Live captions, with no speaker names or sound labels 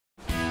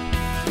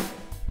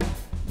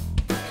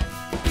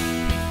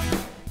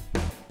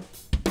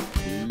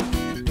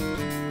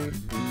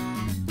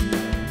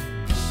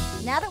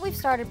we've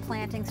started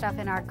planting stuff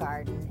in our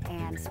garden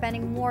and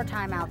spending more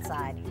time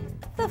outside,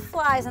 the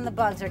flies and the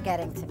bugs are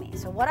getting to me.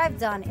 So what I've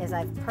done is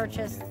I've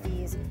purchased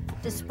these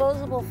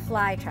disposable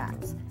fly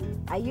traps.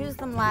 I used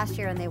them last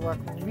year and they work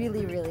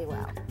really, really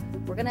well.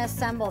 We're gonna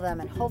assemble them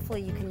and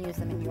hopefully you can use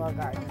them in your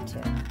garden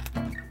too.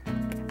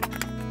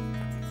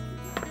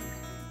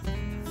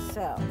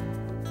 So,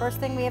 first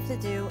thing we have to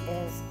do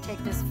is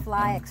take this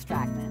fly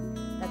extractant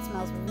that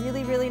smells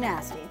really, really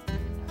nasty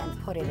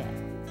and put it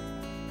in.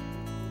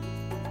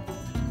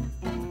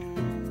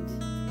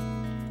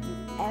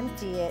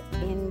 Empty it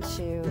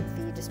into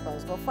the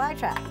disposable fly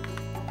trap.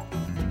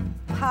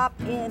 Pop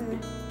in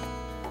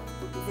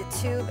the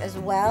tube as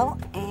well,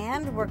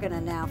 and we're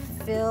gonna now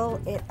fill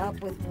it up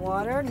with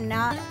water,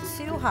 not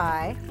too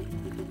high.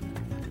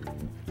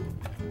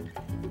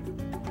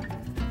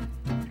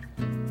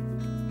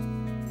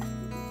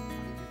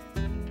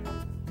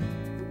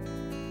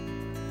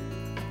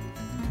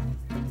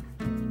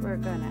 We're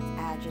gonna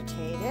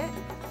agitate it.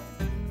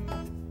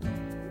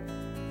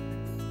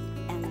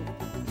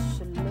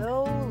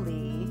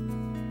 Slowly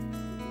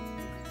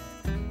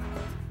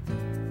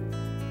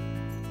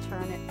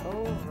turn it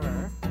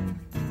over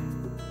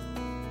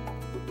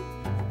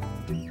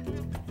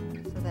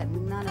so that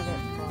none of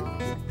it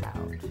falls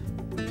out.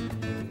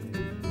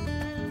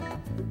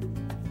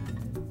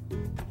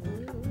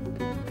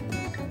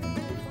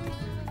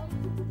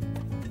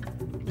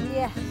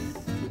 Yes,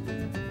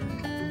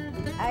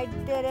 I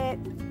did it.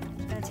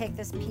 I'm going to take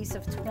this piece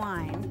of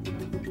twine .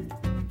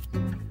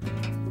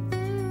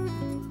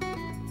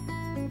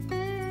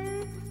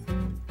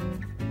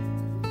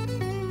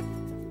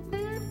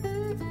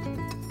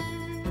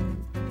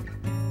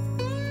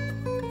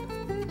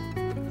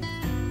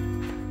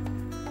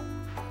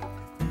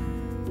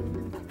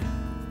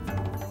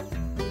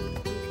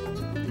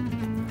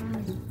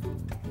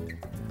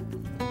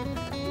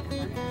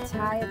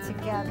 Tie it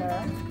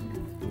together,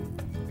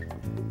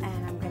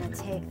 and I'm going to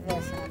take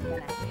this and I'm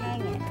going to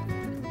hang it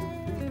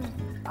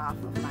off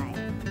of my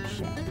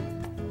shed.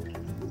 I'm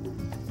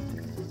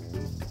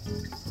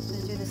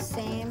going to do the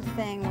same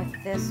thing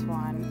with this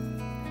one,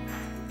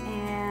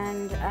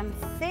 and I'm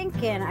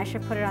thinking I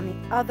should put it on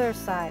the other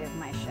side of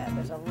my shed.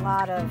 There's a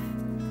lot of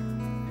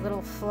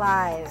little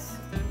flies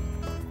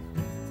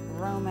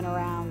roaming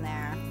around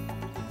there.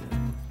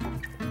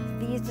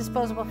 These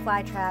disposable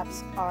fly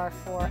traps are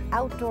for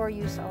outdoor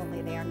use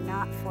only. They are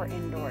not for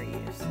indoor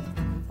use.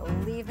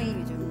 Believe me,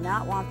 you do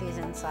not want these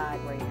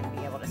inside where you're going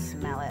to be able to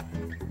smell it.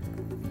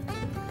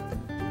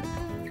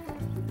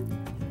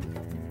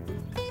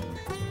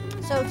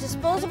 So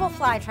disposable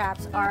fly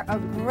traps are a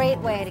great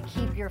way to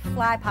keep your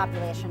fly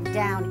population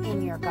down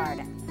in your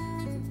garden.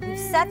 We've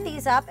set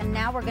these up and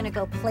now we're going to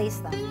go place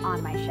them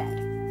on my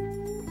shed.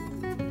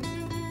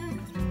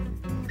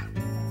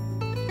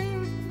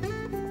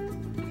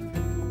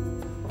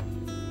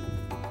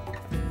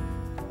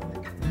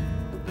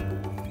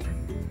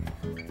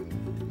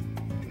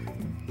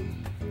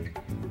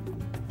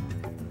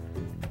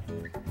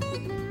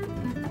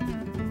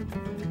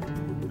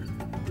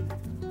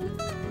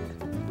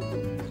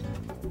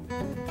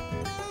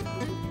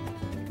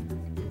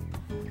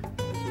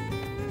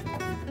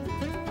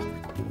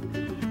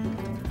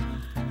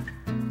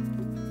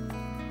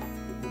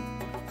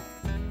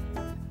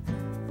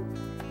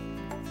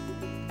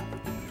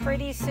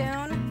 Pretty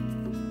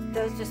soon,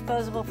 those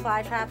disposable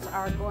fly traps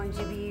are going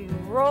to be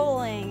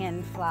rolling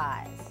in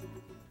flies.